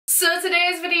So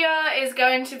today's video is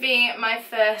going to be my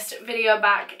first video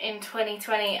back in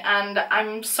 2020, and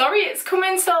I'm sorry it's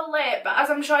coming so late, but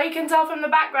as I'm sure you can tell from the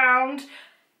background,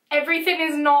 everything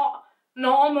is not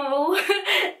normal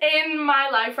in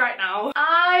my life right now.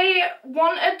 I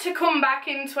wanted to come back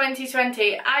in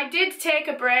 2020. I did take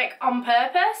a break on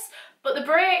purpose, but the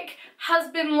break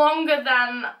has been longer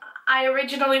than I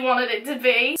originally wanted it to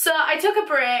be. So I took a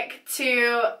break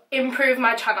to improve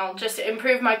my channel, just to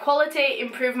improve my quality,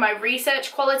 improve my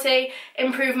research quality,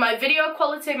 improve my video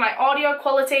quality, my audio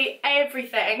quality,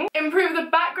 everything. Improve the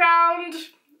background.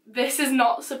 This is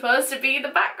not supposed to be the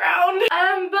background.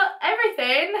 But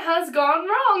everything has gone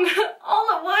wrong all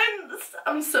at once.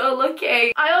 I'm so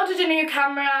lucky. I ordered a new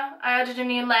camera, I ordered a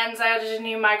new lens, I ordered a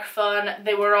new microphone.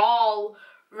 They were all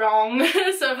wrong,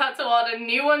 so I've had to order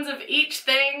new ones of each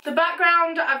thing. The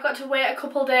background, I've got to wait a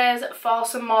couple days for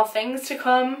some more things to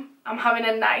come. I'm having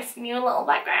a nice new little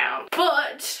background.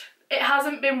 But it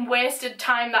hasn't been wasted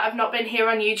time that I've not been here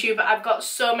on YouTube. I've got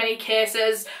so many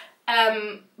cases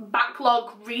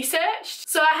backlog researched.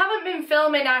 So I haven't been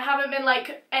filming, I haven't been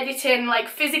like editing, like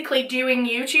physically doing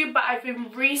YouTube, but I've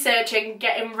been researching,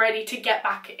 getting ready to get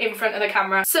back in front of the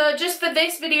camera. So just for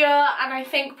this video, and I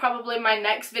think probably my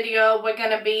next video, we're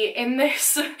gonna be in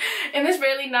this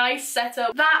really nice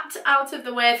setup. That out of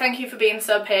the way, thank you for being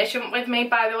so patient with me,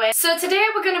 by the way. So today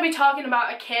we're gonna be talking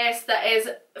about a case that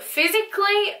is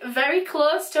physically very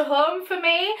close to home for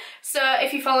me. So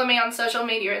if you follow me on social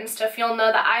media and stuff, you'll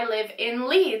know that I live in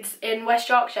Leeds in West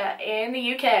Yorkshire in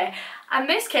the UK, and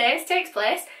this case takes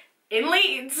place in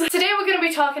Leeds. Today we're going to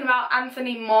be talking about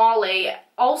Anthony Morley,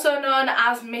 also known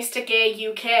as Mr. Gay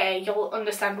UK. You'll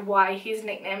understand why he's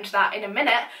nicknamed that in a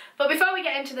minute. But before we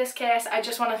get into this case, I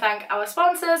just want to thank our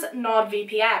sponsors,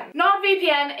 NordVPN.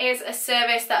 NordVPN is a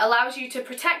service that allows you to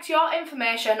protect your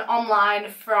information online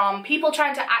from people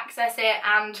trying to access it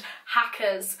and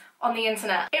hackers on the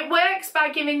internet. It works by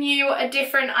giving you a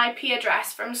different IP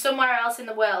address from somewhere else in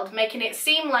the world, making it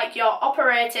seem like you're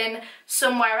operating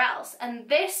somewhere else. And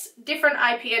this different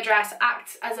IP address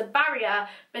acts as a barrier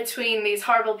between these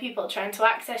horrible people trying to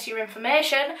access your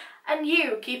information and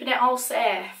you, keeping it all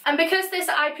safe. And because this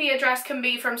IP address can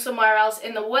be from somewhere else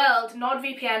in the world,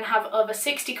 NordVPN have over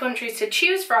 60 countries to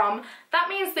choose from. That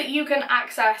means that you can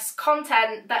access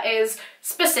content that is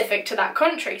specific to that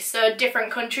country. So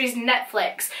different countries'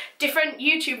 Netflix, different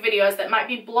YouTube videos that might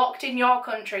be blocked in your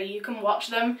country, you can watch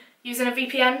them using a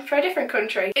VPN for a different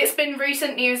country. It's been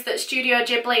recent news that Studio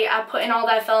Ghibli are putting all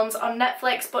their films on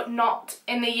Netflix, but not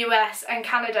in the US and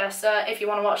Canada. So if you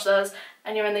want to watch those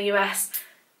and you're in the US,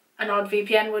 a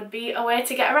NordVPN would be a way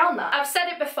to get around that. I've said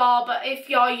it before, but if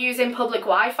you're using public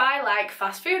Wi-Fi like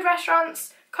fast food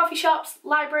restaurants, coffee shops,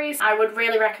 libraries, I would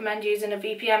really recommend using a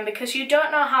VPN because you don't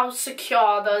know how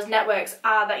secure those networks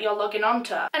are that you're logging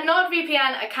onto. And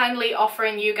NordVPN are kindly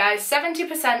offering you guys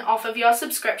 70% off of your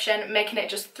subscription, making it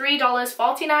just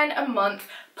 $3.49 a month,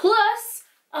 plus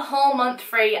a whole month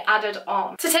free added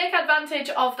on. To take advantage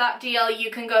of that deal, you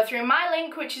can go through my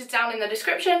link, which is down in the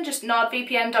description, just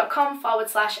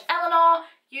nordvpn.com/Eleanor.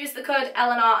 Use the code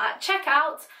Eleanor at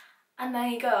checkout, and there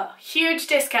you go. Huge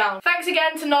discount. Thanks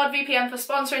again to NordVPN for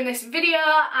sponsoring this video,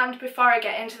 and before I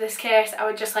get into this case, I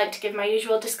would just like to give my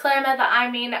usual disclaimer that I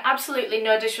mean absolutely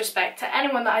no disrespect to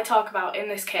anyone that I talk about in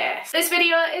this case. This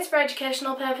video is for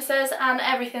educational purposes, and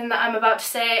everything that I'm about to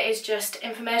say is just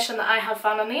information that I have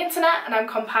found on the internet and I'm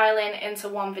compiling into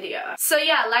one video. So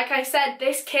yeah, like I said,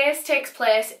 this case takes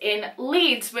place in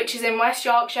Leeds, which is in West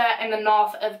Yorkshire in the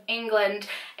north of England.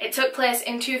 It took place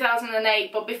in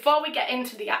 2008, but before we get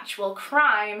into the actual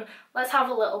crime, let's have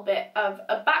a little bit of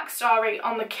a backstory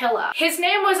on the killer. His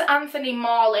name was Anthony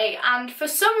Morley, and for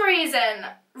some reason,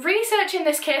 researching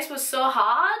this case was so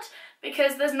hard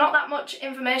because there's not that much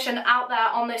information out there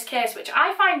on this case, which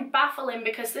I find baffling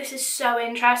because this is so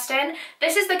interesting.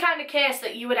 This is the kind of case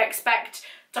that you would expect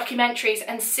documentaries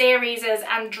and series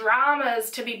and dramas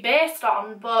to be based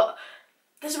on, but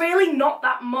there's really not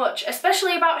that much,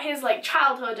 especially about his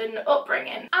childhood and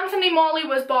upbringing. Anthony Morley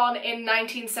was born in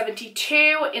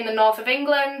 1972 in the north of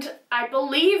England, I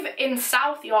believe in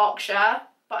South Yorkshire,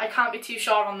 but I can't be too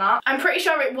sure on that. I'm pretty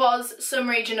sure it was some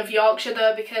region of Yorkshire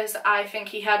though, because I think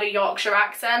he had a Yorkshire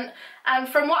accent. And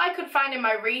from what I could find in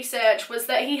my research was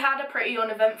that he had a pretty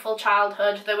uneventful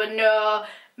childhood. There were no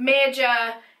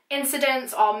major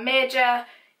incidents or major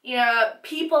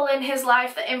people in his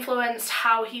life that influenced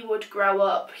how he would grow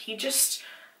up. He just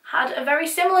had a very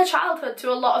similar childhood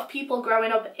to a lot of people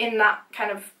growing up in that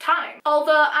kind of time.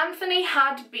 Although Anthony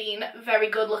had been very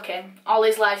good looking all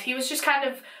his life, he was just kind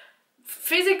of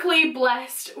physically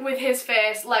blessed with his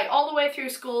face, like all the way through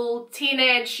school,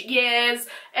 teenage years,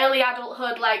 early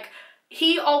adulthood. Like,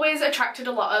 he always attracted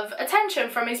a lot of attention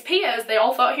from his peers. They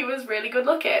all thought he was really good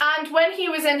looking. And when he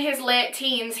was in his late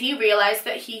teens, he realised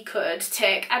that he could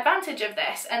take advantage of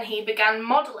this, and he began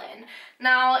modelling.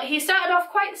 Now, he started off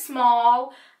quite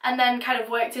small and then kind of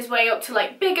worked his way up to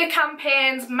like bigger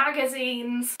campaigns,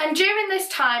 magazines. And during this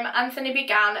time, Anthony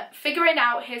began figuring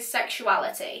out his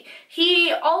sexuality.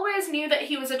 He always knew that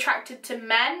he was attracted to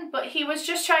men, but he was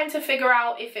just trying to figure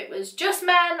out if it was just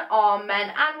men or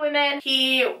men and women.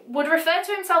 He would refer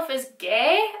to himself as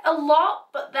gay a lot,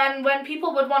 but then when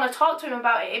people would want to talk to him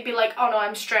about it, he'd be like, oh no,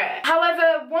 I'm straight.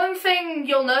 However, one thing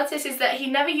you'll notice is that he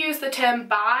never used the term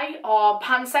bi or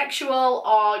pansexual,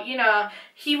 or, you know,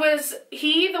 he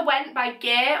either went by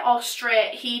gay or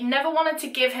straight. He never wanted to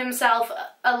give himself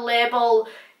a label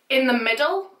in the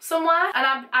middle somewhere.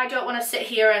 And I don't want to sit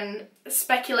here and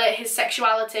speculate his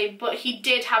sexuality, but he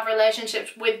did have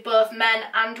relationships with both men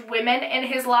and women in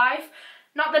his life.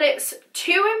 Not that it's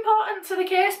too important to the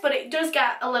case, but it does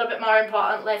get a little bit more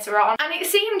important later on. And it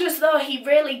seemed as though he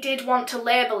really did want to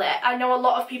label it. I know a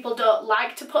lot of people don't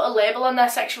like to put a label on their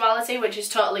sexuality, which is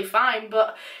totally fine,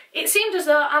 but it seemed as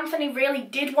though Anthony really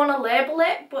did want to label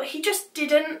it, but he just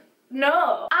didn't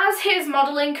know. As his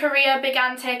modelling career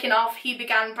began taking off, he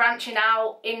began branching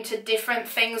out into different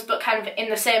things, but kind of in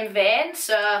the same vein.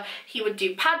 So he would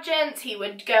do pageants, he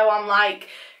would go on like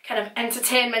kind of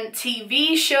entertainment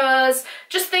TV shows,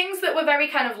 just things that were very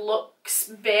kind of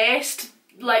looks based,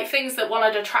 like things that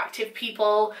wanted attractive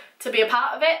people to be a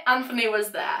part of it. Anthony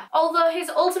was there. Although his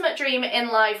ultimate dream in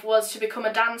life was to become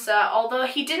a dancer, although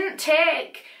he didn't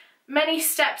take many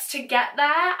steps to get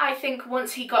there, I think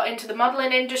once he got into the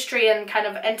modelling industry and kind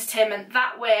of entertainment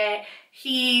that way,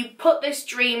 he put this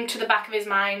dream to the back of his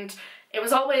mind. It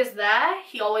was always there,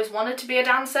 he always wanted to be a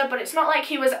dancer, but it's not like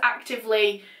he was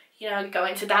actively, you know,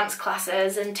 going to dance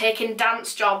classes and taking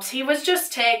dance jobs. He was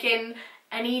just taking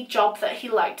any job that he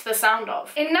liked the sound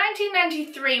of. In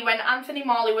 1993, when Anthony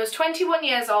Morley was 21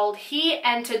 years old, he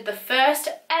entered the first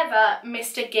ever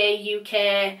Mr. Gay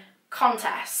UK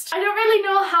contest. I don't really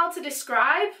know how to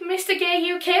describe Mr. Gay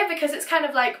UK because it's kind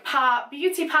of like part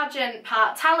beauty pageant,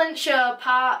 part talent show,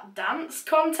 part dance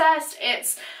contest.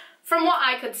 It's, from what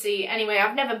I could see anyway,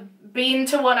 I've never been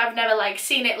to one, I've never like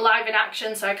seen it live in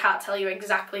action, so I can't tell you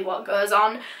exactly what goes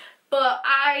on, but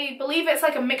I believe it's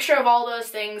like a mixture of all those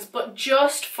things, but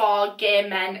just for gay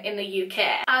men in the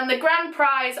UK. And the grand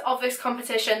prize of this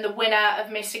competition, the winner of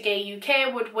Mr. Gay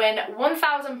UK, would win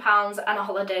 £1,000 and a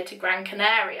holiday to Gran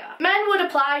Canaria. Men would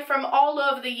apply from all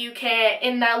over the UK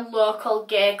in their local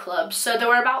gay clubs, so there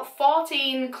were about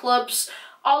 14 clubs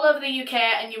all over the UK,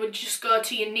 and you would just go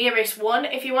to your nearest one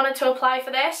if you wanted to apply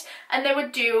for this, and they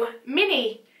would do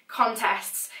mini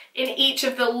contests in each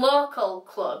of the local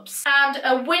clubs, and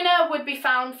a winner would be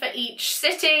found for each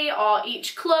city or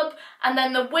each club, and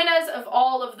then the winners of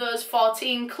all of those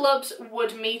 14 clubs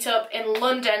would meet up in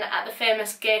London at the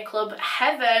famous gay club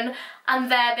Heaven,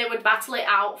 and there they would battle it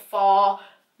out for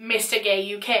Mr.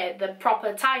 Gay UK, the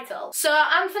proper title. So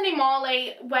Anthony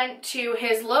Morley went to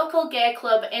his local gay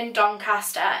club in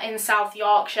Doncaster in South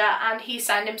Yorkshire, and he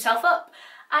signed himself up.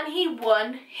 And he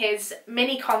won his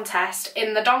mini contest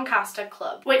in the Doncaster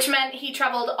club, which meant he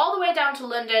travelled all the way down to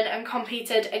London and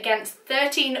competed against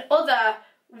 13 other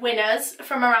winners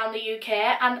from around the UK,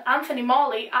 and Anthony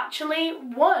Morley actually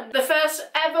won. The first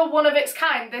ever one of its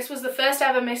kind. This was the first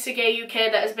ever Mr. Gay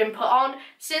UK that has been put on.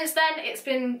 Since then, it's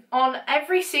been on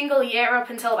every single year up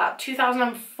until about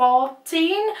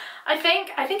 2014, I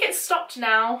think. I think it's stopped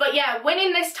now. But yeah,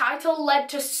 winning this title led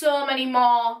to so many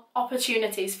more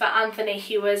opportunities for Anthony.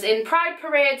 He was in pride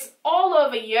parades all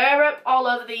over Europe, all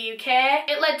over the UK.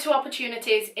 It led to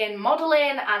opportunities in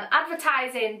modelling and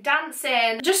advertising,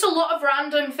 dancing, just a lot of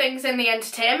random things in the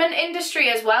entertainment industry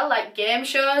as well, like game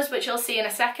shows, which you'll see in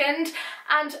a second.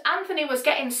 And Anthony was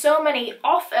getting so many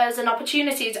offers and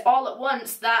opportunities all at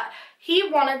once that he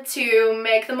wanted to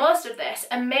make the most of this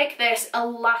and make this a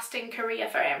lasting career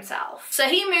for himself. So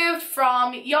he moved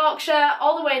from Yorkshire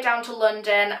all the way down to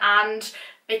London and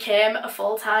became a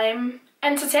full-time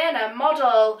entertainer,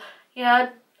 model, you know,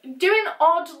 doing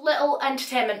odd little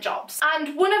entertainment jobs.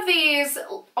 And one of these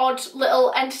odd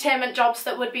little entertainment jobs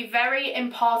that would be very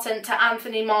important to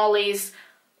Anthony Morley's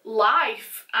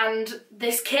life and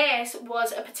this case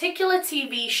was a particular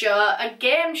TV show, a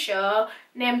game show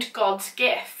named God's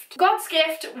Gift. God's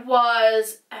Gift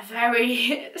was a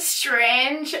very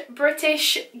strange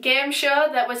British game show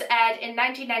that was aired in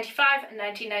 1995 and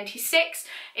 1996.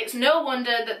 It's no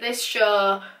wonder that this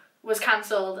show was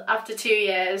cancelled after 2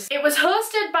 years. It was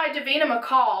hosted by Davina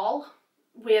McCall,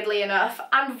 weirdly enough,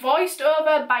 and voiced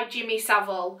over by Jimmy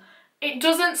Savile. It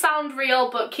doesn't sound real,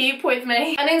 but keep with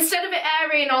me. And instead of it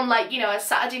airing on, like, you know, a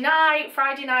Saturday night,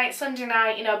 Friday night, Sunday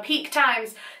night, you know, peak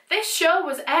times, this show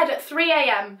was aired at 3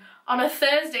 AM on a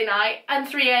Thursday night and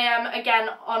 3 AM again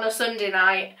on a Sunday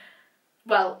night.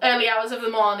 Well, early hours of the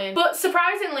morning. But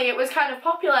surprisingly, it was kind of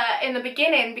popular in the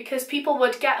beginning because people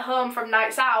would get home from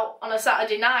nights out on a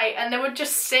Saturday night and they would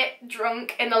just sit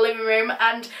drunk in the living room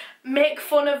and make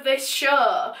fun of this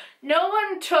show. No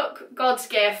one took God's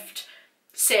Gift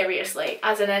seriously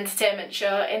as an entertainment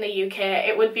show in the UK.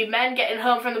 It would be men getting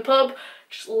home from the pub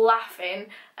just laughing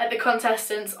at the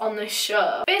contestants on this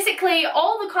show. Basically,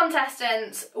 all the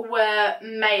contestants were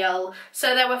male.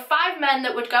 So there were 5 men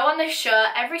that would go on this show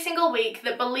every single week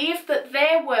that believed that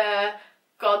they were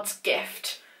God's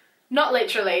gift. Not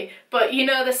literally, but you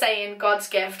know the saying, God's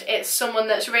gift. It's someone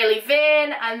that's really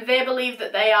vain and they believe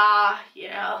that they are, you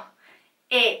know,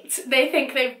 it. They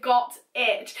think they've got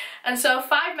it. And so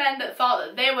 5 men that thought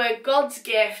that they were God's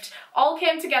gift all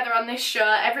came together on this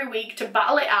show every week to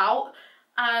battle it out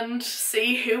and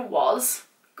see who was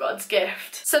God's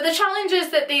gift. So the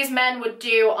challenges that these men would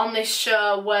do on this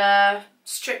show were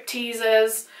strip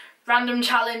teasers, random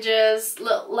challenges,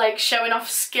 like showing off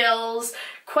skills,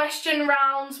 question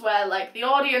rounds where like the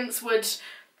audience would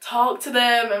talk to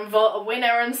them and vote a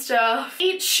winner and stuff.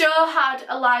 Each show had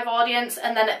a live audience,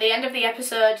 and then at the end of the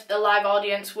episode the live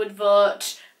audience would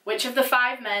vote which of the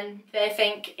 5 men they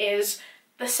think is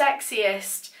the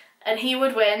sexiest, and he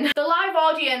would win. The live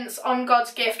audience on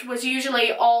God's Gift was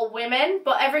usually all women,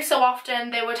 but every so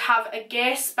often they would have a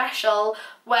gay special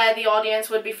where the audience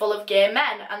would be full of gay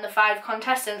men and the 5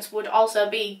 contestants would also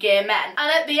be gay men.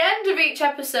 And at the end of each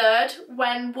episode,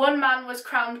 when one man was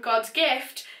crowned God's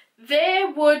Gift, they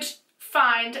would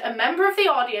find a member of the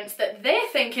audience that they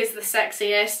think is the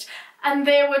sexiest and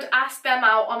they would ask them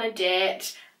out on a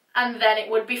date, and then it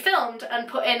would be filmed and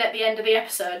put in at the end of the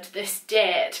episode, this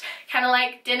date. Kind of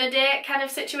like dinner date kind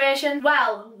of situation.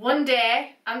 Well, one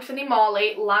day Anthony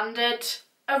Morley landed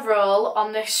a role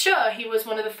on this show. He was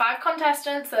one of the 5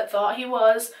 contestants that thought he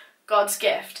was God's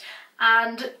Gift.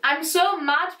 And I'm so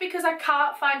mad because I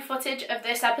can't find footage of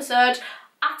this episode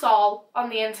at all on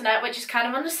the internet, which is kind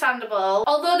of understandable.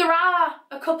 Although there are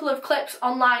a couple of clips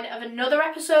online of another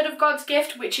episode of God's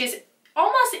Gift which is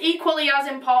almost equally as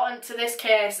important to this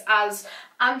case as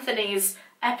Anthony's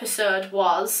episode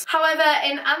was. However,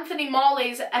 in Anthony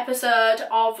Morley's episode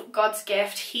of God's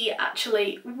Gift, he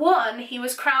actually won. He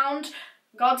was crowned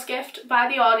God's Gift by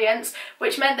the audience,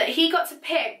 which meant that he got to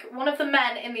pick one of the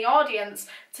men in the audience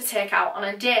to take out on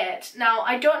a date. Now,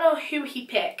 I don't know who he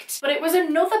picked, but it was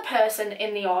another person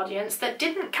in the audience that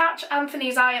didn't catch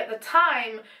Anthony's eye at the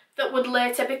time that would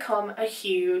later become a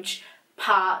huge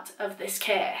part of this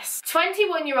case.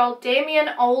 21-year-old Damien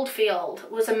Oldfield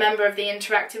was a member of the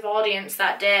interactive audience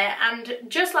that day, and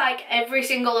just like every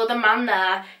single other man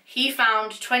there, he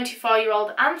found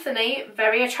 24-year-old Anthony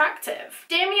very attractive.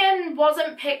 Damien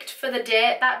wasn't picked for the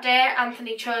date that day.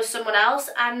 Anthony chose someone else,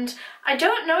 and I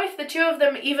don't know if the two of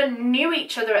them even knew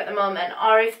each other at the moment,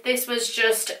 or if this was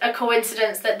just a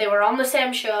coincidence that they were on the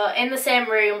same show, in the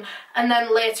same room, and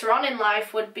then later on in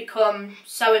life would become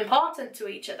so important to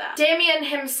each other. Damien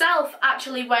himself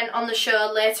actually went on the show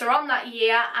later on that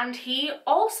year, and he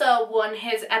also won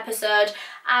his episode,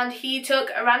 and he took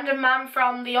a random man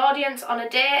from the audience on a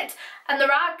date. And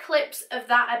there are clips of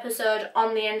that episode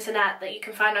on the internet that you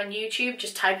can find on YouTube.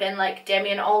 Just type in like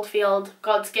Damien Oldfield,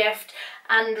 God's Gift,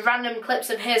 and random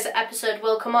clips of his episode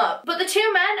will come up. But the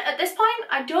 2 men at this point,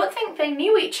 I don't think they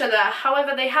knew each other.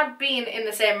 However, they had been in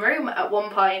the same room at one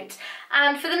point.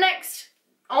 And for the next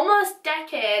almost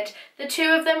decade, the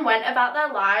 2 of them went about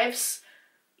their lives,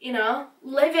 you know,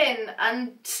 living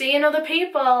and seeing other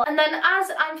people. And then as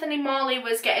Anthony Morley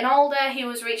was getting older, he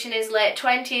was reaching his late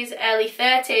 20s, early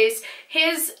 30s,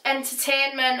 his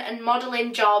entertainment and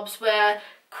modelling jobs were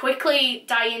quickly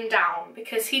dying down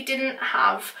because he didn't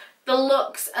have the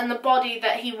looks and the body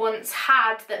that he once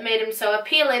had that made him so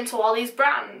appealing to all these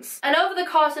brands. And over the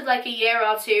course of like a year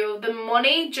or 2, the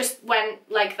money just went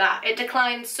like that. It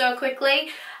declined so quickly.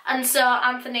 And so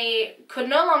Anthony could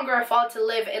no longer afford to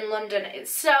live in London. It's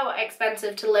so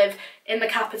expensive to live in the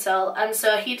capital. And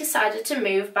so he decided to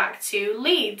move back to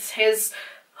Leeds, his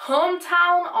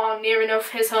hometown, or near enough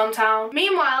his hometown.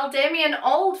 Meanwhile, Damien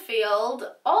Oldfield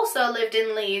also lived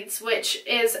in Leeds, which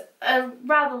is a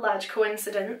rather large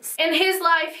coincidence. In his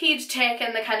life, he'd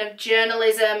taken the kind of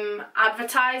journalism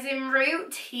advertising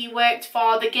route. He worked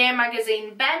for the gay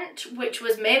magazine Bent, which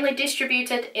was mainly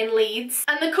distributed in Leeds.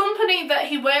 And the company that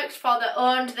he worked for that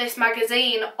owned this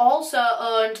magazine also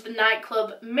owned the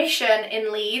nightclub Mission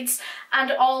in Leeds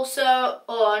and also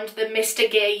owned the Mr.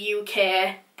 Gay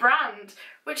UK brand,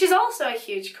 which is also a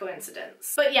huge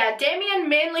coincidence. But yeah, Damien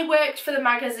mainly worked for the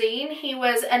magazine. He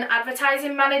was an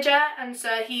advertising manager, and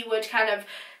so he would kind of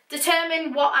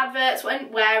determine what adverts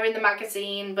went where in the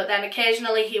magazine, but then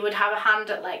occasionally he would have a hand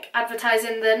at like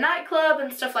advertising the nightclub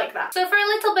and stuff like that. So for a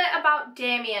little bit about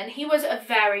Damien, he was a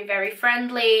very, very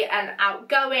friendly and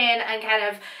outgoing and kind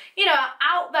of, you know,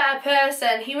 out there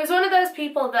person. He was one of those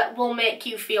people that will make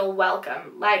you feel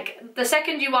welcome. Like, the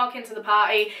second you walk into the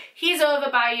party, he's over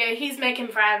by you, he's making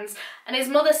friends, and his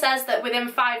mother says that within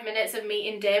 5 minutes of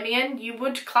meeting Damien, you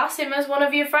would class him as one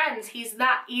of your friends. He's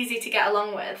that easy to get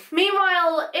along with.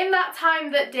 Meanwhile, in that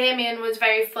time that Damien was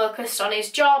very focused on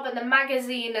his job and the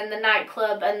magazine and the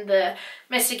nightclub and the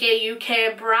Mr. Gay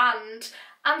UK brand,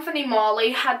 Anthony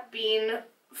Morley had been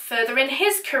further in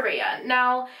his career.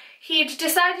 Now, he'd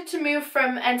decided to move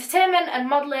from entertainment and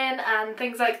modelling and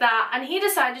things like that, and he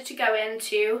decided to go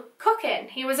into cooking.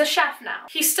 He was a chef now.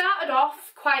 He started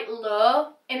off quite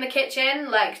low in the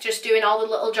kitchen, like just doing all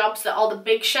the little jobs that all the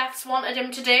big chefs wanted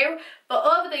him to do, but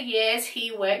over the years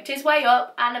he worked his way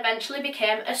up and eventually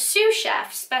became a sous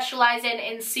chef specialising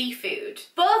in seafood.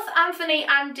 Both Anthony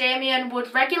and Damien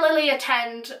would regularly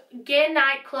attend gay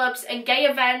nightclubs and gay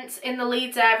events in the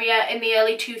Leeds area in the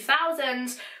early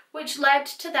 2000s, which led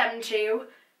to them two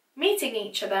meeting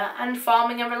each other and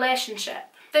forming a relationship.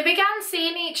 They began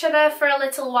seeing each other for a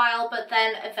little while, but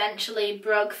then eventually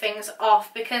broke things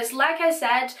off because, like I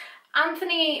said,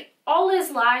 Anthony all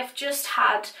his life just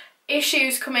had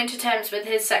issues coming to terms with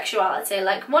his sexuality.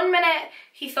 Like, one minute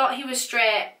he thought he was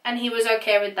straight and he was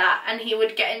okay with that, and he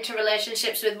would get into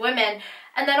relationships with women,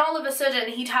 and then all of a sudden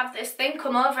he'd have this thing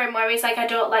come over him where he's like, I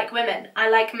don't like women, I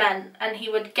like men, and he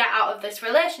would get out of this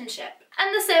relationship.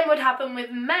 And the same would happen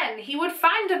with men. He would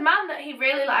find a man that he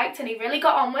really liked and he really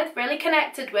got on with, really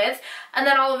connected with, and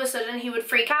then all of a sudden he would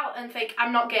freak out and think,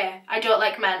 I'm not gay, I don't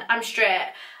like men, I'm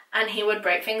straight, and he would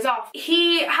break things off.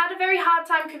 He had a very hard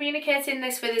time communicating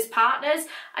this with his partners.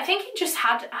 I think he just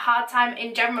had a hard time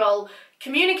in general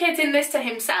communicating this to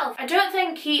himself. I don't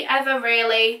think he ever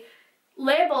really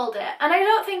labelled it, and I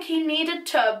don't think he needed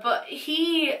to, but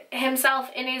he himself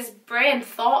in his brain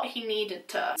thought he needed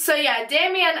to. So yeah,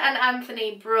 Damien and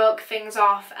Anthony broke things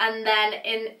off, and then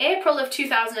in April of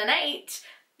 2008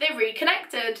 they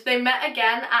reconnected. They met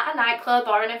again at a nightclub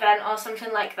or an event or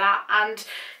something like that, and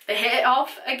they hit it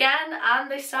off again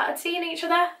and they started seeing each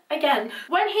other again.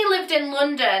 When he lived in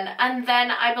London, and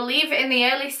then I believe in the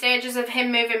early stages of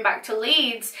him moving back to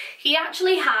Leeds, he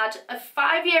actually had a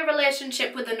 5-year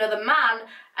relationship with another man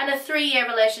and a 3-year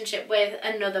relationship with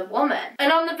another woman.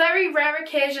 And on the very rare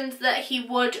occasions that he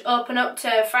would open up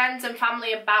to friends and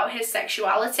family about his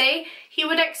sexuality, he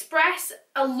would express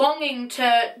a longing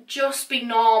to just be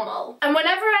normal. And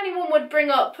whenever anyone would bring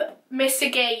up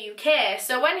Mr. Gay UK,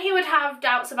 so when he would have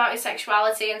doubts about his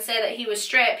sexuality and say that he was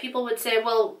straight, people would say,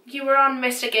 well, you were on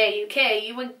Mr. Gay UK,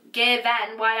 you were gay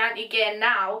then, why aren't you gay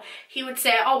now? He would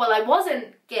say, oh, well, I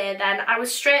wasn't gay then, I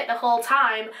was straight the whole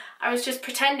time, I was just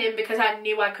pretending because I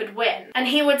knew I could win. And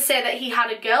he would say that he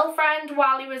had a girlfriend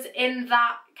while he was in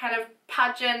that kind of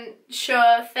pageant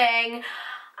show thing,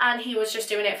 and he was just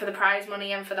doing it for the prize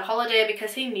money and for the holiday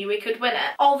because he knew he could win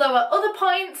it. Although at other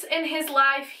points in his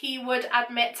life he would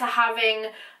admit to having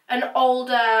an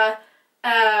older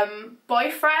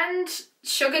boyfriend,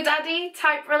 sugar daddy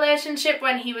type relationship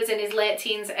when he was in his late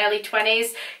teens, early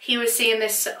 20s. He was seeing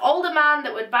this older man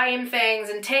that would buy him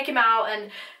things and take him out and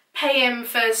pay him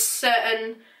for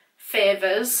certain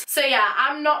favours. So yeah,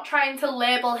 I'm not trying to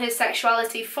label his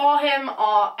sexuality for him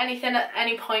or anything at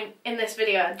any point in this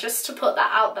video, just to put that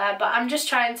out there, but I'm just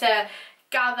trying to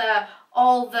gather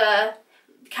all the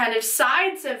kind of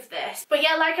sides of this. But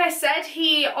yeah, like I said,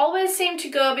 he always seemed to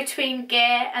go between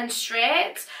gay and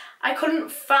straight. I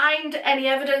couldn't find any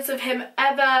evidence of him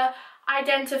ever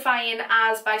identifying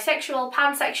as bisexual,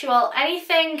 pansexual,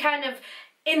 anything kind of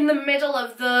in the middle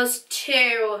of those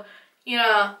two, you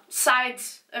know,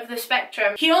 sides of the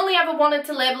spectrum. He only ever wanted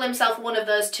to label himself one of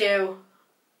those two,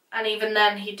 and even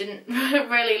then he didn't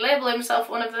really label himself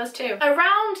one of those two.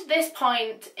 Around this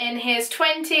point in his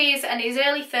 20s and his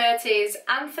early 30s,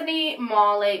 Anthony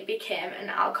Morley became an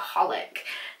alcoholic.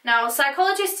 Now,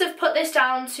 psychologists have put this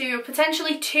down to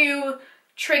potentially 2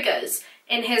 triggers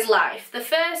in his life. The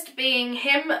first being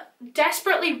him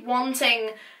desperately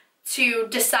wanting to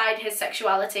decide his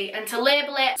sexuality and to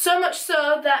label it, so much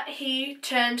so that he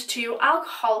turned to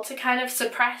alcohol to kind of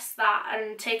suppress that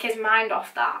and take his mind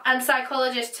off that. And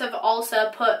psychologists have also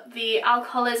put the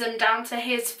alcoholism down to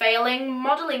his failing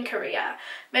modelling career.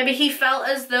 Maybe he felt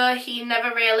as though he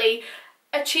never really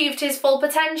achieved his full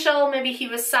potential. Maybe he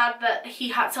was sad that he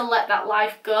had to let that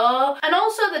life go. And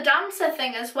also the dancer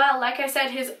thing as well. Like I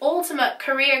said, his ultimate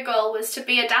career goal was to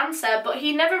be a dancer, but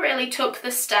he never really took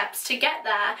the steps to get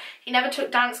there. He never took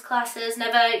dance classes,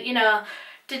 never, you know,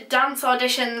 did dance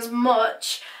auditions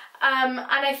much. And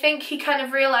I think he kind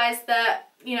of realised that,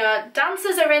 you know,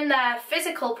 dancers are in their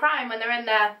physical prime when they're in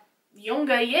their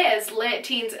younger years, late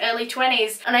teens, early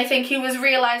 20s. And I think he was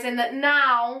realising that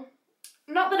now,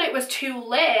 not that it was too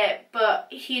late, but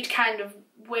he'd kind of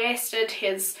wasted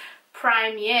his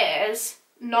prime years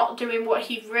not doing what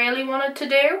he really wanted to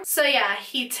do. So yeah,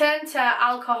 he turned to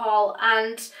alcohol,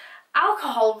 and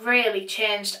alcohol really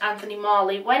changed Anthony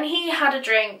Morley. When he had a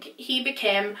drink, he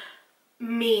became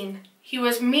mean. He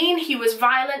was mean, he was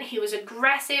violent, he was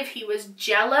aggressive, he was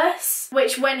jealous,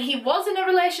 which when he was in a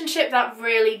relationship, that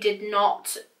really did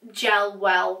not gel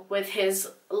well with his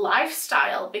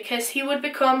lifestyle, because he would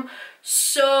become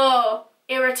so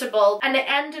irritable, and it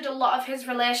ended a lot of his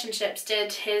relationships,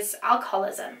 did his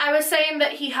alcoholism. I was saying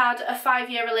that he had a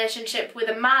 5-year relationship with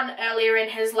a man earlier in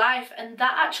his life, and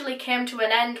that actually came to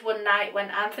an end one night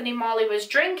when Anthony Morley was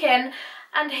drinking,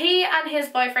 and he and his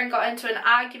boyfriend got into an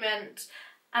argument,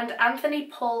 and Anthony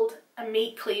pulled a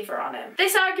meat cleaver on him.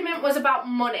 This argument was about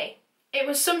money. It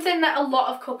was something that a lot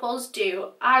of couples do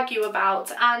argue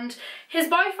about, and his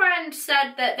boyfriend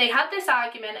said that they had this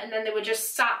argument and then they were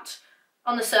just sat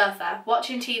on the sofa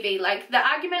watching TV. Like, the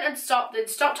argument had stopped, they'd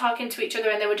stopped talking to each other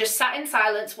and they were just sat in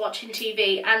silence watching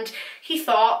TV, and he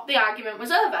thought the argument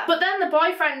was over. But then the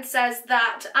boyfriend says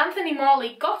that Anthony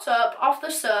Morley got up off the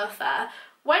sofa,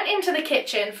 went into the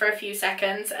kitchen for a few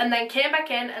seconds, and then came back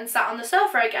in and sat on the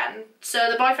sofa again.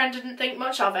 So the boyfriend didn't think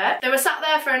much of it. They were sat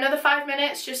there for another 5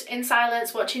 minutes just in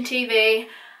silence watching TV,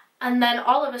 and then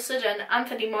all of a sudden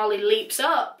Anthony Morley leaps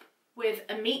up with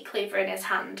a meat cleaver in his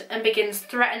hand and begins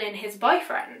threatening his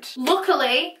boyfriend.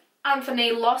 Luckily,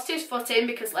 Anthony lost his footing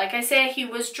because, like I say, he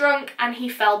was drunk and he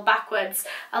fell backwards,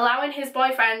 allowing his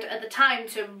boyfriend at the time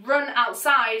to run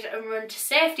outside and run to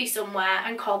safety somewhere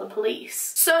and call the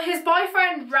police. So his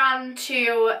boyfriend ran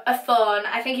to a phone,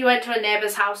 I think he went to a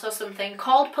neighbour's house or something,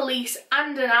 called police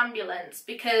and an ambulance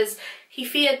because he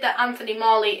feared that Anthony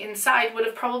Morley inside would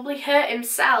have probably hurt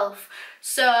himself.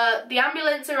 So the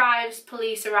ambulance arrives,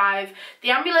 police arrive.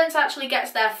 The ambulance actually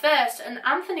gets there first, and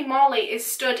Anthony Morley is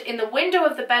stood in the window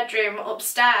of the bedroom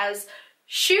upstairs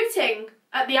shooting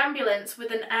at the ambulance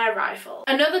with an air rifle.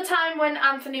 Another time when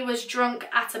Anthony was drunk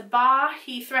at a bar,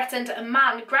 he threatened a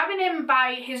man, grabbing him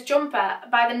by his jumper,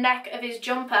 by the neck of his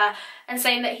jumper, and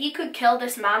saying that he could kill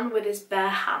this man with his bare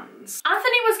hands.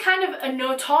 Anthony was kind of a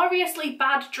notoriously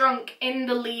bad drunk in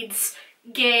the Leeds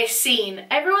gay scene.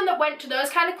 Everyone that went to those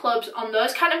kind of clubs on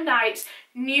those kind of nights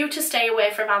knew to stay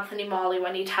away from Anthony Morley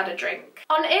when he'd had a drink.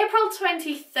 On April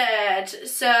 23rd,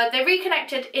 so they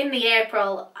reconnected in the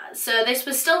April, so this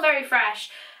was still very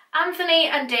fresh, Anthony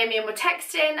and Damien were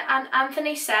texting, and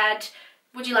Anthony said,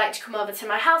 "Would you like to come over to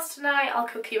my house tonight? I'll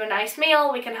cook you a nice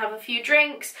meal, we can have a few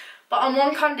drinks, but on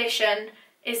one condition,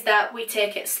 is that we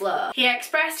take it slow." He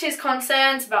expressed his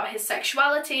concerns about his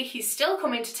sexuality. He's still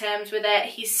coming to terms with it.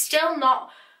 He's still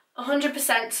not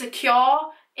 100%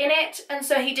 secure in it, and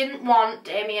so he didn't want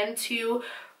Damien to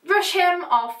rush him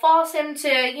or force him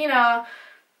to, you know,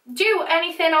 do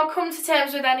anything or come to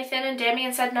terms with anything, and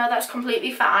Damien said no, that's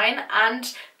completely fine,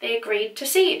 and they agreed to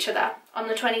see each other on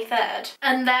the 23rd.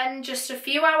 And then just a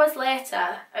few hours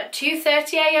later, at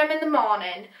 2:30 AM in the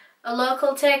morning, a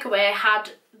local takeaway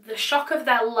had the shock of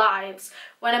their lives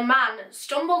when a man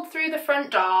stumbled through the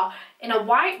front door in a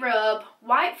white robe,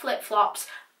 white flip-flops,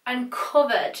 and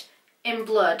covered in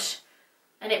blood.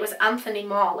 And it was Anthony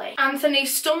Morley. Anthony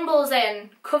stumbles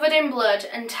in, covered in blood,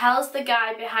 and tells the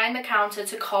guy behind the counter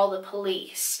to call the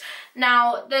police.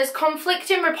 Now, there's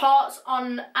conflicting reports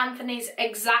on Anthony's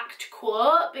exact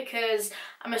quote, because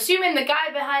I'm assuming the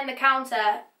guy behind the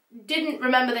counter didn't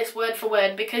remember this word for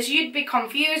word, because you'd be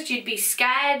confused, you'd be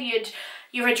scared,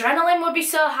 your adrenaline would be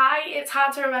so high, it's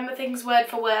hard to remember things word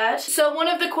for word. So one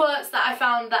of the quotes that I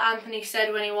found that Anthony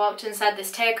said when he walked and said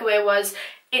this takeaway was,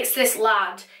 "It's this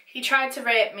lad. He tried to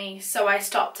rape me, so I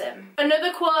stopped him.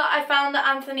 Another quote I found that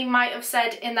Anthony might have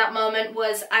said in that moment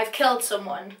was, I've killed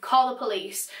someone, call the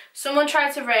police. Someone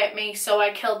tried to rape me, so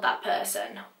I killed that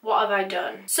person. What have I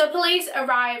done? So police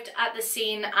arrived at the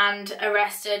scene and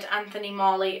arrested Anthony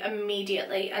Morley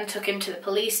immediately and took him to the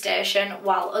police station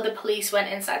while other police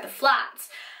went inside the flats.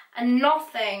 And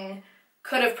nothing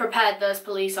could have prepared those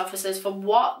police officers for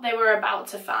what they were about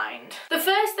to find. The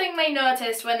first thing they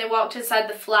noticed when they walked inside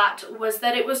the flat was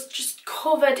that it was just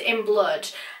covered in blood.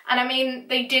 And I mean,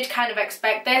 they did kind of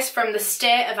expect this from the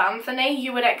state of Anthony.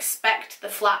 You would expect the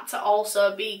flat to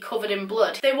also be covered in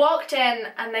blood. They walked in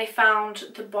and they found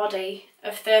the body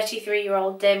of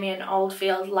 33-year-old Damien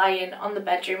Oldfield lying on the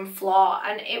bedroom floor,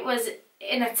 and it was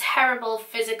in a terrible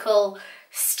physical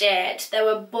state. There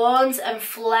were bones and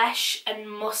flesh and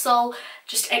muscle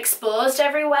just exposed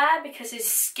everywhere because his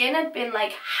skin had been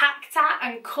like hacked at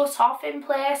and cut off in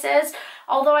places.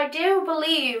 Although I do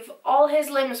believe all his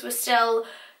limbs were still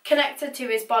connected to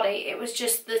his body. It was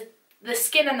just the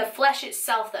skin and the flesh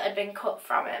itself that had been cut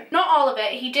from him. Not all of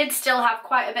it. He did still have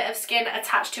quite a bit of skin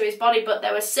attached to his body, but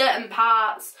there were certain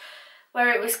parts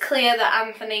where it was clear that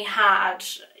Anthony had,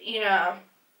 you know,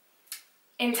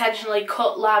 intentionally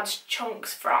cut large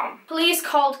chunks from. Police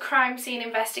called crime scene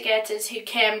investigators who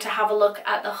came to have a look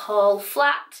at the whole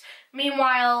flat.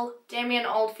 Meanwhile, Damien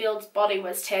Oldfield's body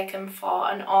was taken for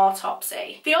an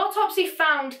autopsy. The autopsy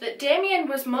found that Damien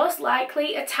was most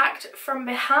likely attacked from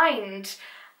behind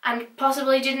and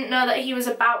possibly didn't know that he was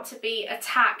about to be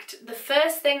attacked. The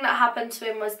first thing that happened to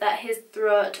him was that his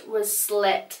throat was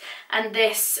slit, and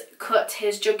this cut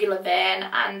his jugular vein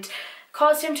and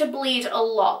caused him to bleed a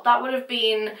lot. That would have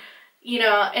been, you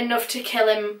know, enough to kill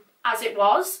him as it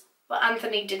was, but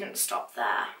Anthony didn't stop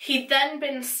there. He'd then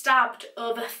been stabbed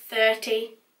over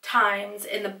 30 times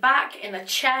in the back, in the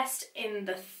chest, in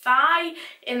the thigh,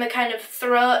 in the kind of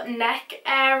throat, neck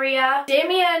area.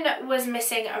 Damien was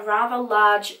missing a rather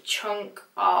large chunk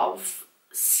of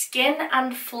skin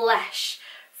and flesh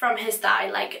from his thigh,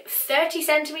 like 30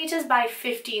 centimetres by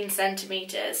 15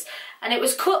 centimetres, and it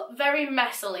was cut very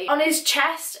messily. On his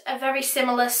chest, a very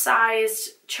similar sized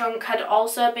chunk had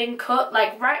also been cut,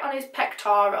 like right on his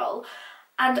pectoral,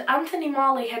 and Anthony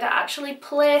Morley had actually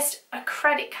placed a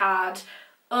credit card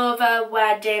over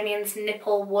where Damien's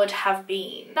nipple would have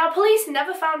been. Now, police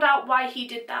never found out why he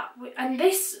did that, and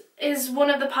this is one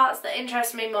of the parts that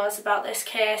interests me most about this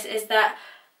case, is that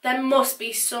there must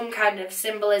be some kind of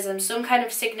symbolism, some kind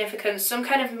of significance, some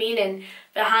kind of meaning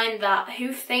behind that.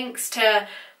 Who thinks to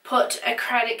put a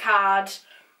credit card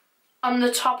on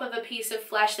the top of a piece of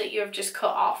flesh that you have just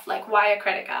cut off? Like, why a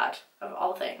credit card, of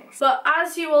all things? But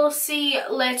as you will see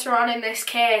later on in this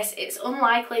case, it's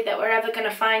unlikely that we're ever going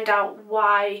to find out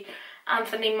why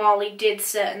Anthony Morley did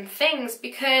certain things,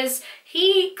 because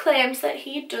he claims that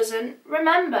he doesn't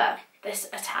remember this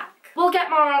attack. We'll get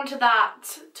more onto that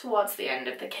towards the end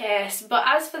of the case, but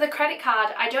as for the credit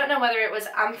card, I don't know whether it was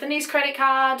Anthony's credit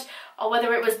card or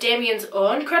whether it was Damien's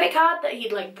own credit card that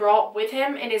he'd like brought with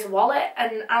him in his wallet,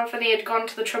 and Anthony had gone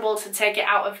to the trouble to take it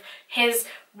out of his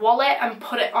wallet and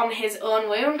put it on his own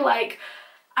wound. Like,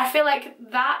 I feel like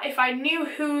that, if I knew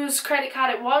whose credit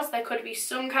card it was, there could be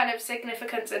some kind of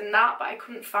significance in that, but I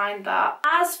couldn't find that.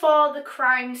 As for the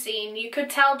crime scene, you could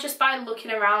tell just by looking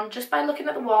around, just by looking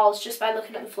at the walls, just by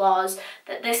looking at the floors,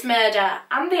 that this murder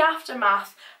and the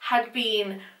aftermath had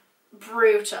been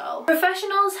brutal.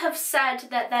 Professionals have said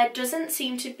that there doesn't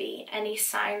seem to be any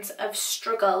signs of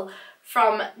struggle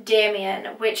from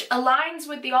Damien, which aligns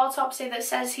with the autopsy that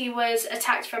says he was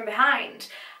attacked from behind.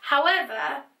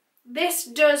 However, this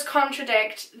does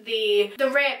contradict the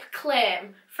rape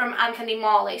claim from Anthony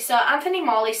Morley. So Anthony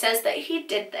Morley says that he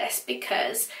did this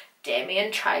because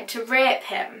Damien tried to rape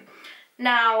him.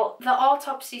 Now, the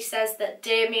autopsy says that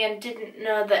Damien didn't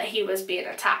know that he was being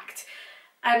attacked.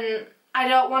 And I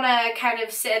don't want to kind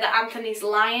of say that Anthony's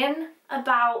lying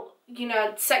about, you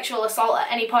know, sexual assault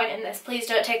at any point in this. Please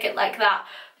don't take it like that.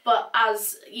 But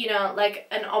as, you know, like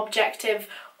an objective,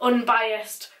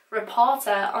 unbiased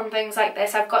reporter on things like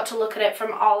this, I've got to look at it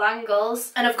from all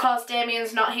angles. And of course,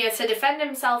 Damien's not here to defend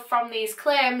himself from these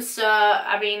claims, so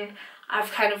I mean,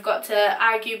 I've kind of got to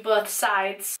argue both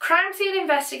sides. Crime scene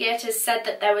investigators said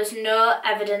that there was no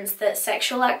evidence that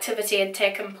sexual activity had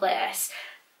taken place.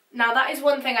 Now, that is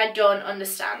one thing I don't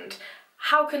understand.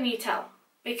 How can you tell?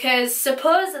 Because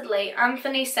supposedly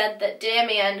Anthony said that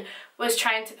Damien was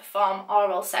trying to perform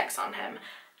oral sex on him.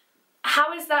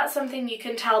 How is that something you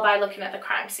can tell by looking at the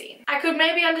crime scene? I could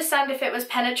maybe understand if it was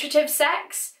penetrative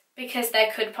sex, because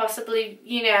there could possibly,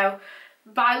 you know,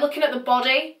 by looking at the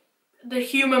body, the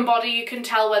human body, you can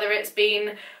tell whether it's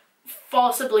been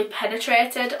forcibly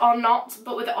penetrated or not,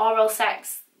 but with oral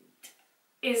sex,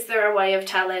 is there a way of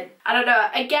telling? I don't know.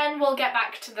 Again, we'll get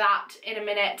back to that in a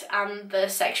minute and the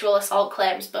sexual assault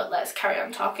claims, but let's carry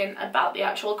on talking about the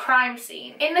actual crime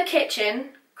scene. In the kitchen,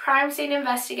 crime scene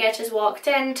investigators walked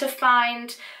in to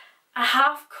find a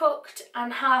half-cooked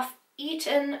and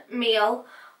half-eaten meal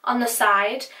on the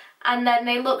side, and then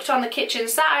they looked on the kitchen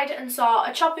side and saw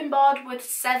a chopping board with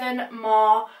 7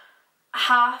 more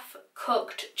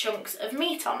half-cooked chunks of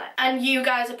meat on it. And you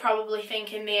guys are probably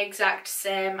thinking the exact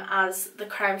same as the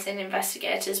crime scene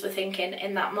investigators were thinking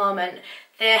in that moment.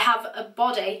 They have a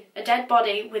body, a dead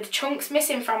body with chunks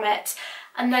missing from it,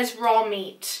 and there's raw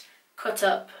meat cut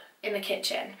up in the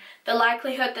kitchen. The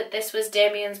likelihood that this was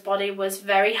Damien's body was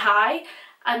very high,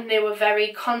 and they were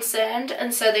very concerned,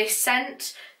 and so they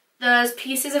sent those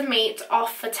pieces of meat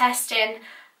off for testing,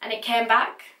 and it came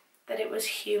back that it was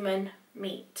human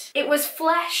meat. It was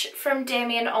flesh from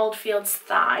Damien Oldfield's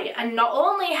thigh, and not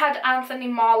only had Anthony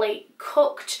Morley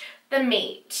cooked the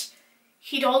meat,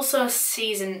 he'd also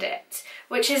seasoned it,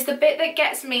 which is the bit that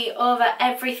gets me over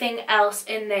everything else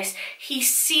in this. He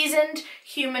seasoned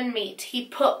human meat. He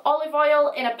put olive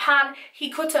oil in a pan, he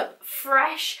cut up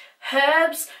fresh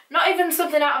herbs, not even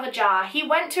something out of a jar. He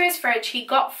went to his fridge, he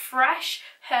got fresh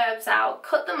herbs out,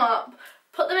 cut them up,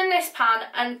 put them in this pan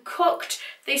and cooked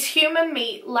this human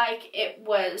meat like it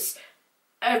was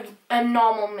a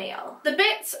normal meal. The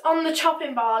bits on the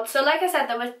chopping board, so like I said,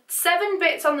 there were 7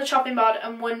 bits on the chopping board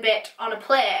and 1 bit on a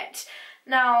plate.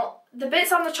 Now, the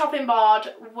bits on the chopping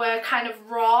board were kind of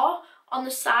raw on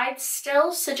the sides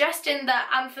still, suggesting that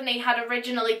Anthony had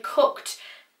originally cooked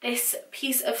this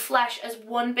piece of flesh as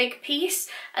one big piece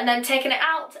and then taken it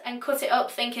out and cut it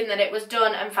up thinking that it was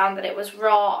done and found that it was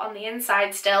raw on the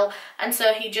inside still, and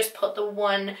so he just put the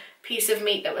 1 piece of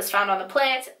meat that was found on the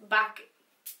plate back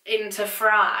into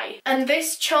fry. And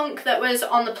this chunk that was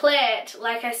on the plate,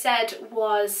 like I said,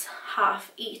 was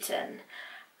half eaten.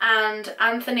 And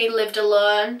Anthony lived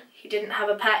alone. He didn't have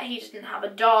a pet, he didn't have a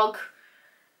dog.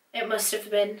 It must have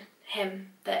been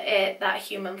him that ate that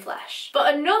human flesh.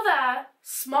 But another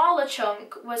smaller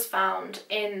chunk was found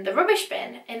in the rubbish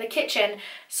bin in the kitchen,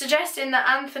 suggesting that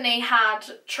Anthony had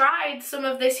tried some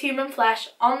of this human flesh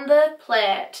on the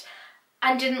plate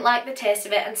and didn't like the taste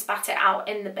of it and spat it out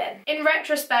in the bin. In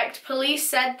retrospect, police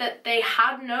said that they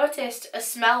had noticed a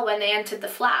smell when they entered the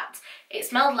flat. It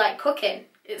smelled like cooking.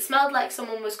 It smelled like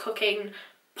someone was cooking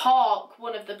pork,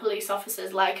 one of the police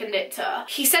officers likened it to.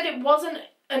 He said it wasn't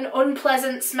an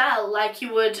unpleasant smell like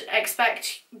you would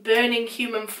expect burning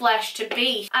human flesh to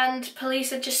be, and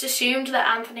police had just assumed that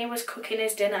Anthony was cooking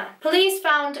his dinner. Police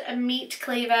found a meat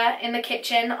cleaver in the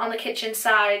kitchen on the kitchen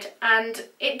side, and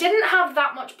it didn't have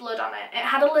that much blood on it. It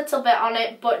had a little bit on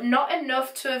it, but not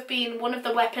enough to have been one of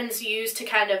the weapons used to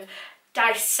kind of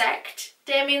dissect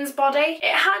Damien's body.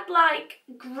 It had like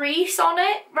grease on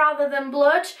it rather than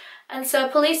blood, and so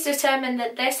police determined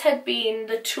that this had been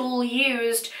the tool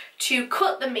used to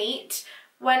cut the meat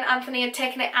when Anthony had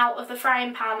taken it out of the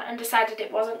frying pan and decided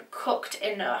it wasn't cooked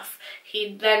enough.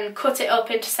 He then cut it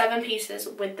up into 7 pieces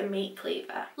with the meat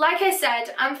cleaver. Like I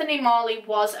said, Anthony Morley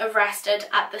was arrested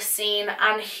at the scene,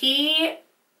 and he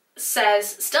says,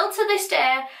 still to this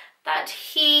day, that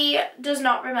he does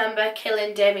not remember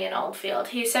killing Damien Oldfield.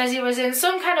 He says he was in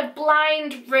some kind of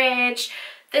blind rage.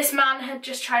 This man had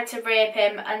just tried to rape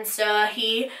him, and so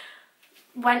he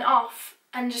went off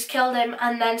and just killed him,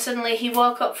 and then suddenly he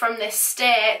woke up from this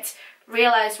state,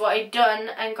 realised what he'd done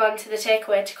and gone to the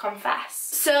takeaway to confess.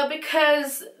 So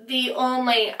because the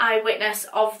only eyewitness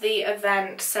of the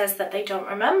event says that they don't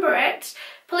remember it,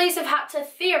 police have had to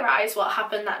theorise what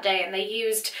happened that day, and they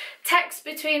used text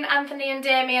between Anthony and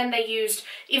Damien, they used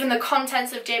even the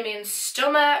contents of Damien's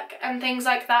stomach and things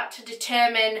like that to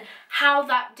determine how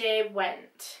that day went.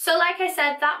 So like I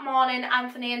said, that morning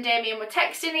Anthony and Damien were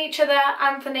texting each other.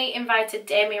 Anthony invited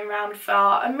Damien round for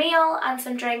a meal and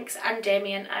some drinks, and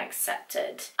Damien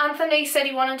accepted. Anthony said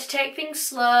he wanted to take things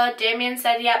slow. Damien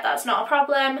said, yeah, that's not a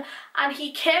problem, and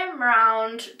he came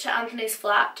round to Anthony's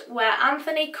flat where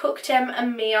Anthony cooked him a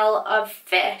meal of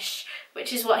fish,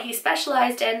 which is what he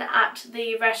specialised in at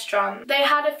the restaurant. They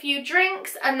had a few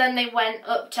drinks and then they went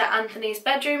up to Anthony's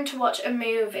bedroom to watch a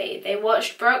movie. They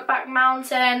watched Brokeback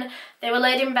Mountain, they were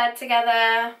laid in bed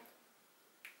together,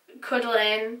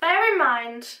 cuddling. Bear in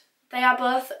mind, they are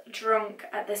both drunk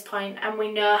at this point, and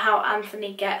we know how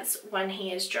Anthony gets when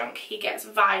he is drunk. He gets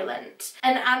violent.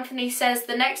 And Anthony says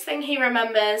the next thing he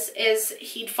remembers is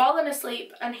he'd fallen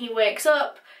asleep and he wakes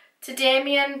up to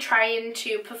Damien trying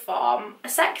to perform a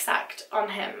sex act on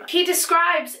him. He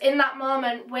describes in that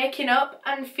moment waking up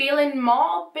and feeling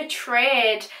more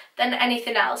betrayed than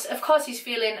anything else. Of course he's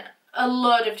feeling a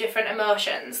load of different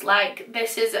emotions, like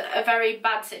this is a very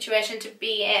bad situation to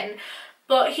be in,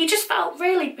 but he just felt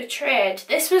really betrayed.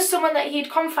 This was someone that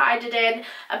he'd confided in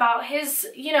about his,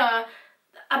 you know,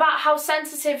 about how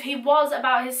sensitive he was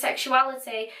about his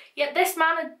sexuality, yet this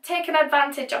man had taken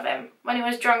advantage of him when he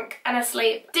was drunk and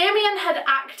asleep. Damien had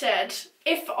acted,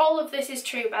 if all of this is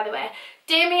true by the way,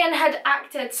 Damien had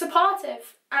acted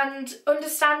supportive and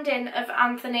understanding of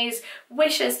Anthony's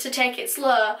wishes to take it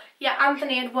slow, yet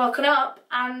Anthony had woken up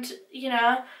and, you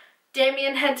know,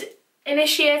 Damien had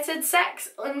initiated sex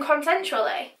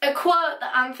unconsensually. A quote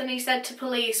that Anthony said to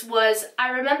police was, "I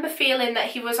remember feeling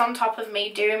that he was on top of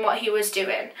me doing what he was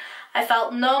doing. I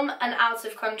felt numb and out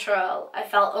of control. I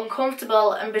felt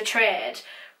uncomfortable and betrayed.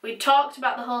 We talked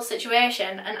about the whole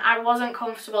situation and I wasn't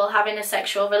comfortable having a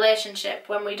sexual relationship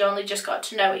when we'd only just got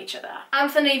to know each other."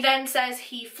 Anthony then says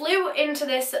he flew into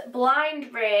this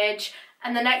blind rage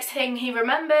and the next thing he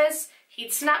remembers,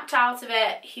 he'd snapped out of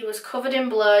it, he was covered in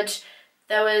blood,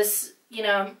 there was, you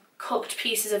know, cooked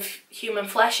pieces of human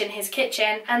flesh in his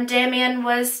kitchen, and Damien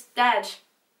was dead.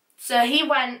 So he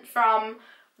went from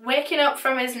waking up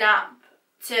from his nap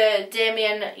to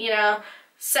Damien, you know,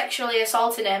 sexually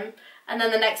assaulting him, and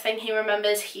then the next thing he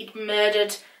remembers, he'd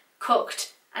murdered,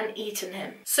 cooked, and eaten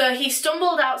him. So he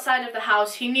stumbled outside of the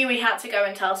house. He knew he had to go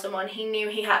and tell someone. He knew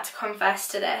he had to confess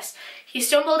to this. He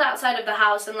stumbled outside of the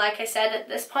house, and like I said, at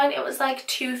this point it was like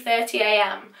 2:30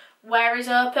 a.m. Where is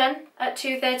open at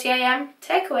 2:30 a.m?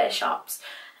 Takeaway shops.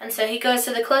 And so he goes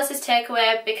to the closest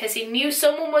takeaway because he knew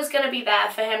someone was going to be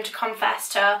there for him to confess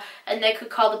to and they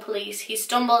could call the police. He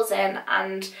stumbles in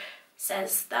and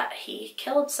says that he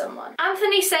killed someone.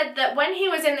 Anthony said that when he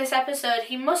was in this episode,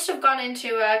 he must have gone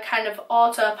into a kind of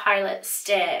autopilot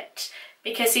state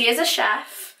because he is a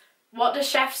chef. What do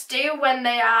chefs do when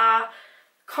they are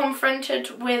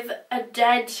confronted with a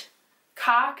dead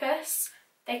carcass?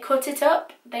 They cut it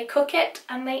up, they cook it,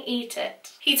 and they eat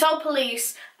it. He told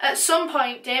police, at some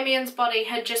point Damien's body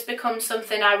had just become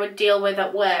something I would deal with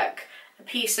at work, a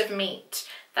piece of meat.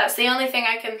 That's the only thing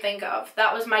I can think of.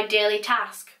 That was my daily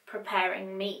task,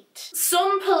 preparing meat.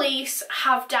 Some police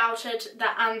have doubted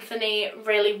that Anthony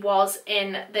really was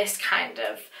in this kind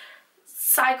of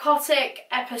psychotic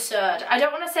episode. I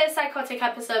don't want to say psychotic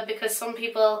episode because some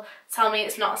people tell me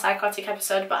it's not a psychotic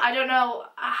episode, but I don't know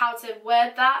how to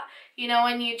word that. You know,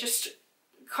 when you're just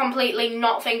completely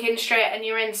not thinking straight and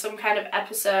you're in some kind of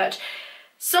episode.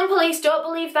 Some police don't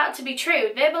believe that to be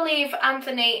true. They believe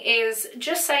Anthony is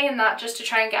just saying that just to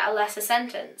try and get a lesser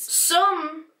sentence.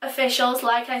 Some officials,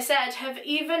 like I said, have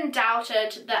even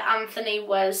doubted that Anthony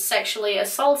was sexually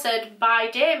assaulted by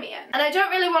Damien. And I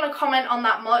don't really want to comment on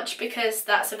that much because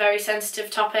that's a very sensitive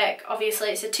topic. Obviously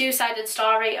it's a two-sided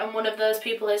story and one of those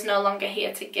people is no longer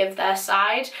here to give their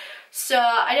side. So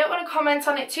I don't want to comment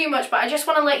on it too much, but I just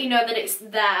want to let you know that it's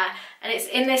there and it's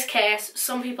in this case.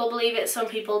 Some people believe it, some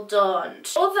people don't.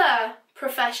 Other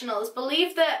professionals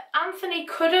believe that Anthony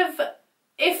could have,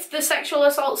 if the sexual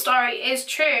assault story is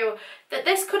true, that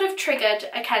this could have triggered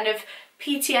a kind of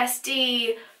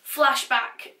PTSD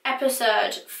flashback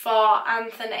episode for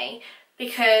Anthony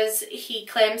because he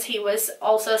claims he was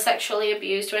also sexually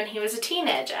abused when he was a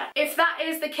teenager. If that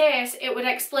is the case, it would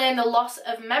explain the loss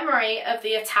of memory of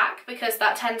the attack because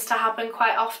that tends to happen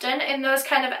quite often in those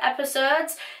kind of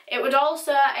episodes. It would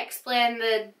also explain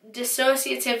the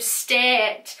dissociative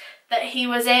state that he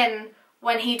was in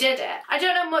when he did it. I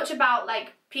don't know much about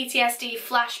like PTSD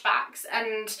flashbacks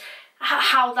and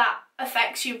how that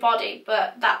affects your body,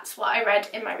 but that's what I read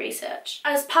in my research.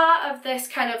 As part of this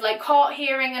kind of like court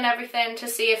hearing and everything to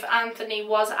see if Anthony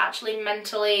was actually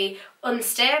mentally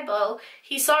unstable,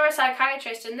 he saw a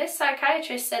psychiatrist and this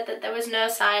psychiatrist said that there was no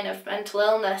sign of mental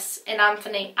illness in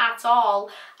Anthony at all,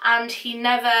 and he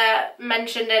never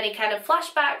mentioned any kind of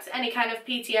flashbacks, any kind of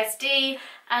PTSD,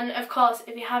 and of course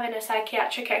if you're having a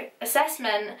psychiatric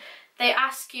assessment they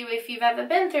ask you if you've ever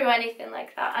been through anything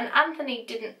like that, and Anthony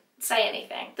didn't say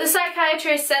anything. The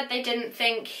psychiatrist said they didn't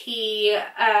think he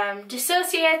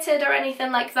dissociated or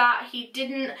anything like that. He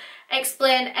didn't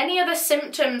explain any other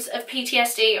symptoms of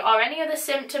PTSD or any other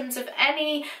symptoms of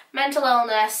any mental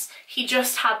illness. He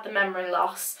just had the memory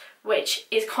loss, which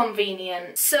is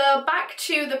convenient. So back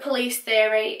to the police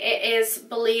theory, it is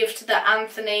believed that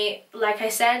Anthony, like I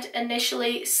said,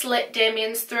 initially slit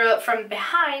Damien's throat from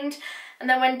behind, and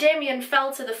then when Damien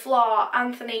fell to the floor,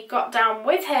 Anthony got down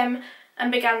with him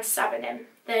and began stabbing him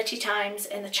 30 times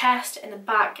in the chest, in the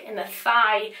back, in the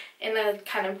thigh, in the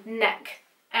kind of neck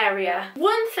area.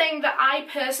 One thing that I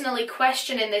personally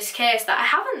question in this case that I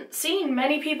haven't seen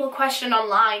many people question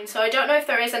online, so I don't know if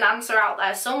there is an answer out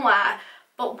there somewhere,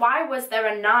 but why was there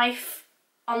a knife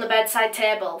on the bedside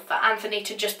table for Anthony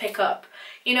to just pick up?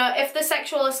 You know, if the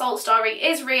sexual assault story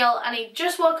is real and he'd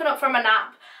just woken up from a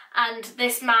nap and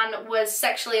this man was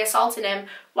sexually assaulting him,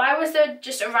 why was there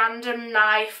just a random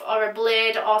knife or a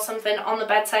blade or something on the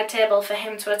bedside table for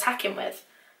him to attack him with?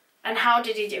 And how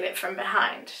did he do it from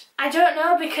behind? I don't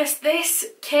know, because this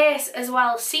case as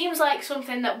well seems like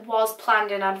something that was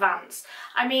planned in advance.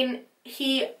 I mean,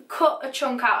 he cut a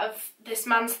chunk out of this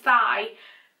man's thigh,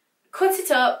 cut it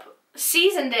up,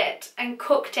 seasoned it and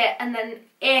cooked it, and then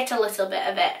ate a little bit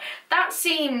of it. That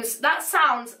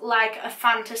sounds like a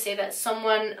fantasy that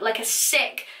someone, like a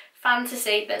sick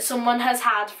fantasy that someone has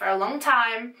had for a long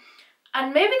time.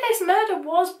 And maybe this murder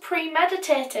was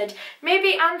premeditated.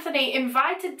 Maybe Anthony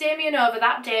invited Damien over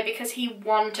that day because he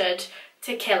wanted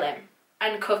to kill him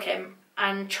and cook him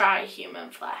and try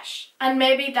human flesh. And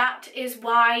maybe that is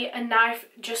why a knife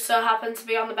just so happened to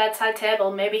be on the bedside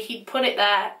table. Maybe he'd put it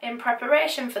there in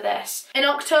preparation for this. In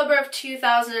October of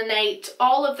 2008,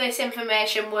 all of this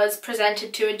information was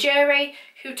presented to a jury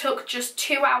who took just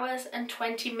 2 hours and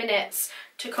 20 minutes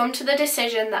to come to the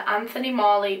decision that Anthony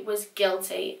Morley was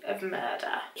guilty of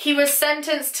murder. He was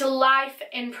sentenced to life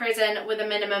in prison with a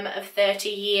minimum of 30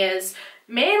 years,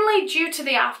 mainly due to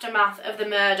the aftermath of the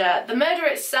murder. The murder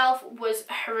itself was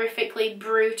horrifically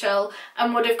brutal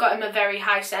and would have got him a very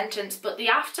high sentence, but the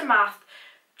aftermath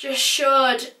just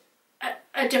showed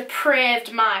a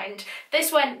depraved mind.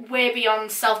 This went way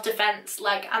beyond self-defense,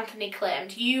 like Anthony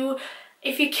claimed.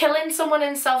 If you're killing someone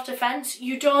in self-defense,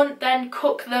 you don't then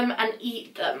cook them and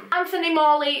eat them. Anthony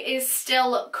Morley is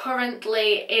still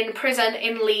currently in prison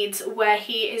in Leeds, where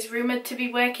he is rumoured to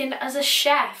be working as a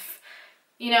chef.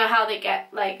 You know how they get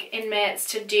like inmates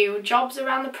to do jobs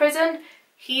around the prison?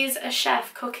 He's a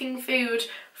chef cooking food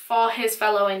for his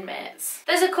fellow inmates.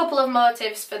 There's a couple of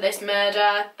motives for this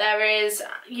murder. There is,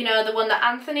 you know, the one that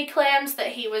Anthony claims that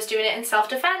he was doing it in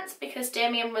self-defense because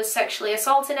Damien was sexually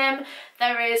assaulting him.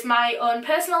 There is my own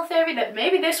personal theory that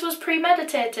maybe this was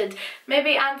premeditated.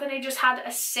 Maybe Anthony just had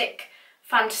a sick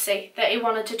fantasy that he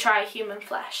wanted to try human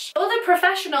flesh. Other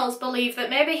professionals believe that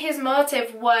maybe his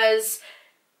motive was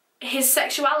his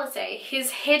sexuality,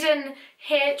 his hidden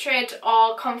hatred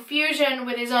or confusion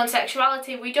with his own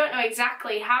sexuality. We don't know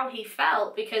exactly how he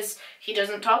felt because he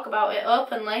doesn't talk about it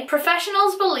openly.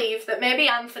 Professionals believe that maybe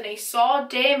Anthony saw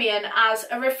Damien as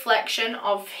a reflection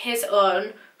of his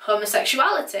own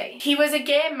homosexuality. He was a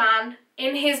gay man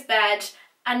in his bed,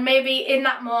 and maybe in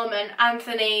that moment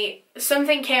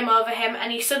something came over him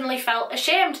and he suddenly felt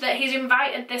ashamed that he's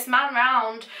invited this man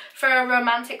round for a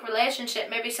romantic relationship.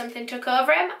 Maybe something took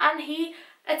over him and he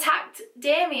attacked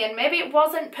Damien. Maybe it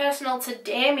wasn't personal to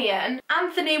Damien.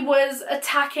 Anthony was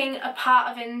attacking a part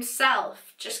of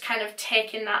himself, just kind of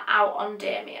taking that out on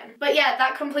Damien. But yeah,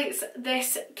 that completes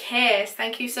this case.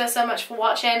 Thank you so much for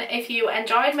watching. If you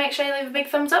enjoyed, make sure you leave a big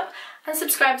thumbs up and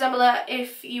subscribe down below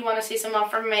if you want to see some more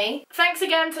from me. Thanks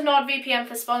again to NordVPN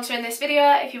for sponsoring this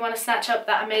video. If you want to snatch up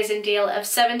that amazing deal of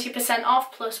 70%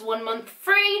 off plus 1 month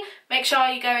free, make sure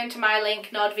you go into my link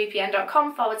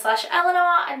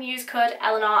nordvpn.com/Eleanor and use code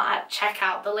Eleanor at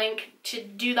checkout. The link to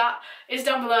do that is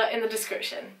down below in the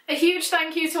description. A huge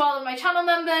thank you to all of my channel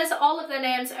members. All of their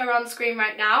names are on screen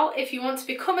right now. If you want to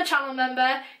become a channel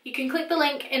member, you can click the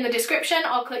link in the description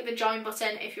or click the join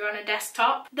button if you're on a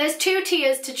desktop. There's 2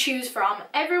 tiers to choose from.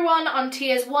 Everyone on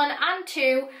tiers 1 and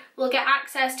 2 will get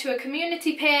access to a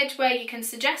community page where you can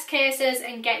suggest cases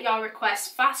and get your requests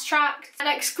fast-tracked. And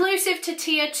exclusive to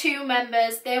tier 2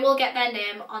 members, they will get their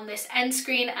name on this end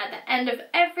screen at the end of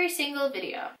every single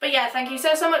video. But yeah, thank you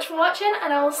so much for watching,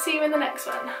 and I will see you in the next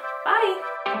one. Bye!